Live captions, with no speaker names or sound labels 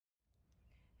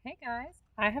Hey guys,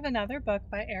 I have another book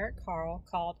by Carle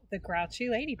called The Grouchy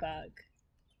Ladybug.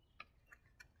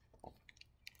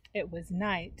 It was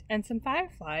night, and some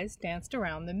fireflies danced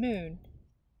around the moon.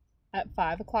 At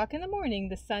 5 o'clock in the morning,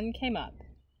 the sun came up.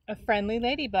 A friendly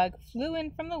ladybug flew in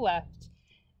from the left.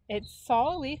 It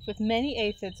saw a leaf with many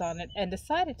aphids on it and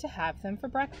decided to have them for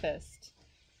breakfast.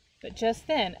 But just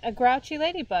then, a grouchy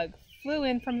ladybug flew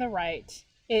in from the right.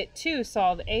 It too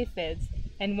saw the aphids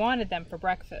and wanted them for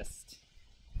breakfast.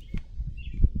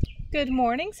 "Good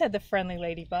morning," said the friendly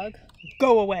ladybug.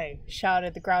 "Go away,"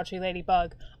 shouted the grouchy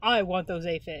ladybug. "I want those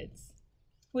aphids."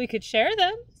 "We could share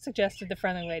them," suggested the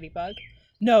friendly ladybug.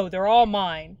 "No, they're all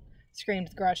mine," screamed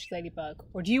the grouchy ladybug.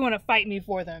 "Or do you want to fight me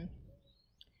for them?"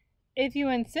 "If you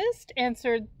insist,"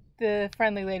 answered the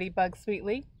friendly ladybug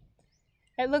sweetly.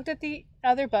 It looked at the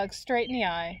other bug straight in the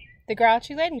eye. The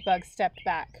grouchy ladybug stepped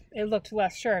back. It looked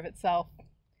less sure of itself.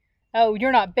 "Oh,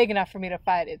 you're not big enough for me to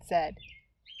fight," it said.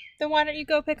 "Then why don't you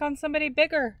go pick on somebody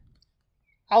bigger?"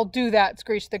 "I'll do that,"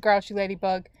 screeched the grouchy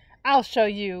ladybug. "I'll show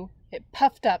you." It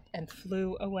puffed up and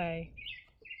flew away.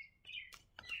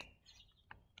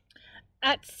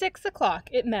 At 6 o'clock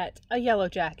it met a yellow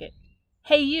jacket.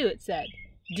 "Hey you," it said.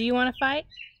 "Do you want to fight?"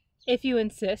 "If you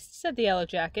insist," said the yellow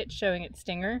jacket, showing its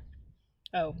stinger.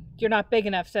 "Oh, you're not big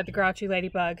enough," said the grouchy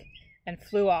ladybug, and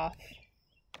flew off.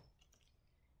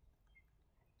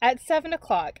 At 7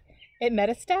 o'clock it met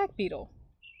a stag beetle.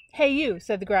 "Hey you,"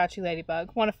 said the grouchy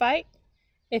ladybug. "Want to fight?"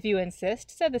 "If you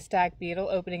insist," said the stag beetle,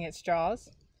 opening its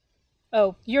jaws.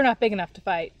 "Oh, you're not big enough to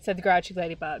fight," said the grouchy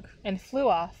ladybug, and flew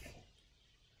off.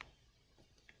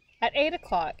 At 8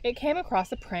 o'clock it came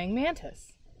across a praying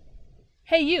mantis.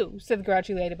 "Hey you," said the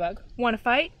grouchy ladybug. "Want to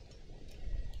fight?"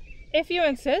 "If you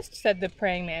insist," said the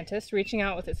praying mantis, reaching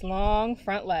out with its long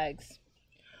front legs.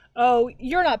 "Oh,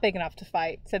 you're not big enough to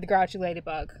fight," said the grouchy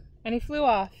ladybug, and he flew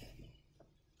off.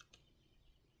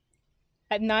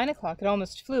 At 9 o'clock it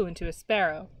almost flew into a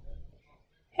sparrow.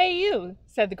 "Hey you,"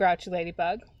 said the grouchy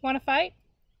ladybug. "Want to fight?"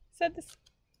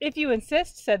 "If you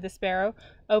insist," said the sparrow,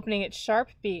 opening its sharp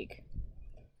beak.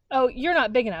 "Oh, you're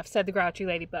not big enough," said the grouchy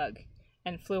ladybug,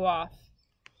 and flew off.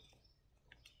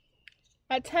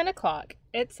 At 10 o'clock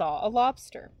it saw a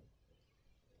lobster.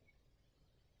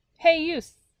 "Hey you,"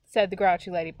 said the grouchy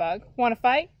ladybug. "Want to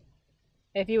fight?"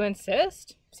 "If you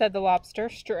insist," said the lobster,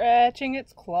 stretching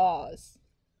its claws.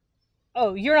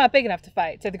 "Oh, you're not big enough to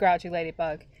fight," said the grouchy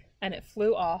ladybug, and it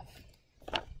flew off.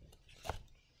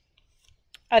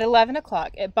 At 11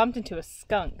 o'clock it bumped into a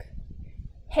skunk.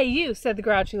 "Hey you," said the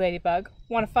grouchy ladybug.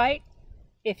 "Want to fight?"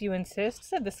 "If you insist,"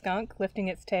 said the skunk, lifting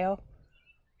its tail.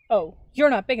 "Oh, you're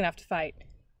not big enough to fight,"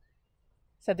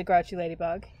 said the grouchy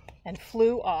ladybug, and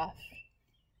flew off.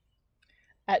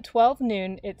 At 12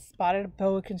 noon it spotted a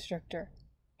boa constrictor.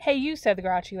 "Hey you," said the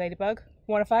grouchy ladybug.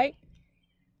 "Want to fight?"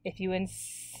 "If you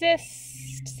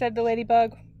insist," said the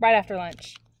ladybug, "right after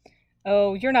lunch."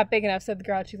 "Oh, you're not big enough," said the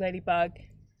grouchy ladybug,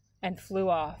 and flew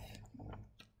off.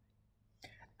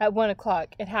 At 1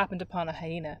 o'clock it happened upon a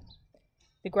hyena.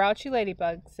 The grouchy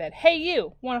ladybug said, "Hey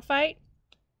you, want to fight?"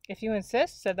 "If you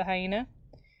insist," said the hyena,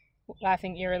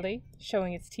 laughing eerily,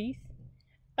 showing its teeth.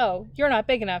 "Oh, you're not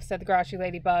big enough," said the grouchy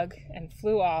ladybug, and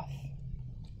flew off.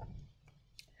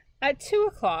 At 2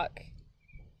 o'clock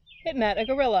it met a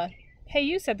gorilla. "Hey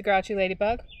you," said the grouchy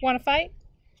ladybug. "Want to fight?"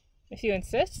 "If you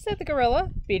insist," said the gorilla,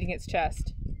 beating its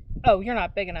chest. "Oh, you're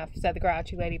not big enough," said the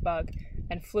grouchy ladybug,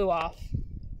 and flew off.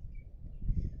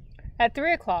 At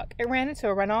 3 o'clock it ran into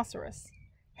a rhinoceros.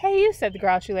 "Hey you," said the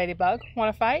grouchy ladybug.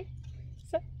 "Want to fight?"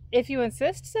 "If you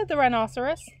insist," said the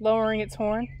rhinoceros, lowering its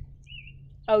horn.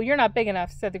 "Oh, you're not big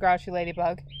enough," said the grouchy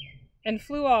ladybug, and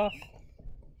flew off.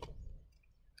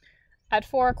 At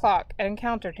 4 o'clock it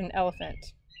encountered an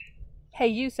elephant. "Hey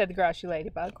you," said the grouchy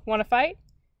ladybug. "Want to fight?"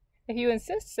 "If you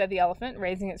insist," said the elephant,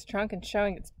 raising its trunk and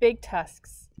showing its big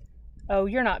tusks. "Oh,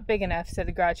 you're not big enough," said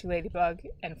the grouchy ladybug,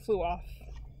 and flew off.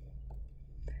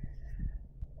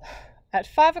 At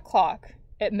 5 o'clock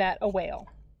it met a whale.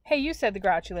 "Hey you," said the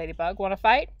grouchy ladybug. "Want to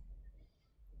fight?"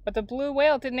 But the blue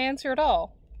whale didn't answer at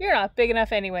all. "You're not big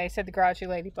enough anyway," said the grouchy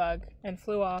ladybug, and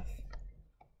flew off.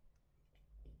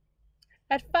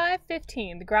 At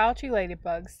 5:15 the grouchy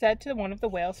ladybug said to one of the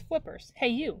whale's flippers, "Hey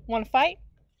you, want to fight?"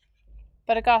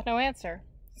 But it got no answer,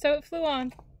 so it flew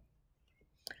on.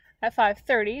 At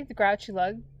 5:30 the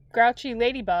grouchy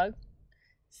ladybug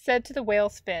said to the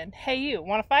whale's fin, "Hey you,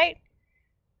 want to fight?"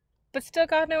 But still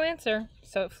got no answer,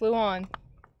 so it flew on.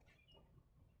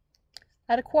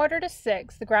 At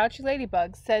 5:45 the grouchy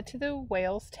ladybug said to the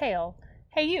whale's tail,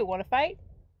 "Hey you, want to fight?"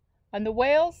 And the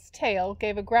whale's tail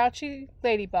gave a grouchy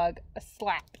ladybug a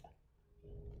slap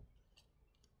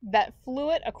that flew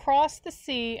it across the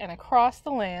sea and across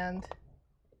the land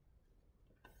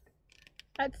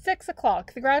At 6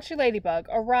 o'clock, the Grouchy Ladybug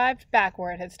arrived back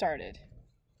where it had started.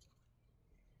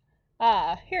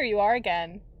 "Ah, here you are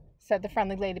again," said the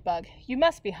friendly Ladybug. "You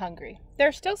must be hungry. There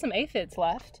are still some aphids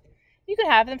left. You can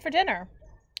have them for dinner."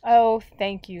 "Oh,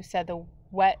 thank you," said the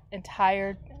wet and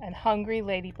tired and hungry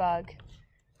Ladybug.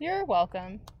 "You're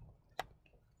welcome."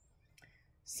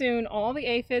 Soon all the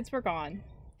aphids were gone.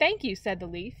 "Thank you," said the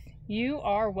leaf. "You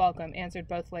are welcome," answered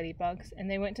both Ladybugs, and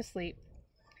they went to sleep.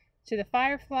 The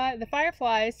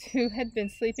fireflies, who had been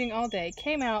sleeping all day,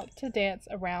 came out to dance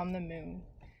around the moon.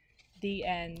 The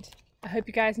end. I hope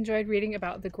you guys enjoyed reading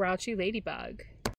about the Grouchy Ladybug.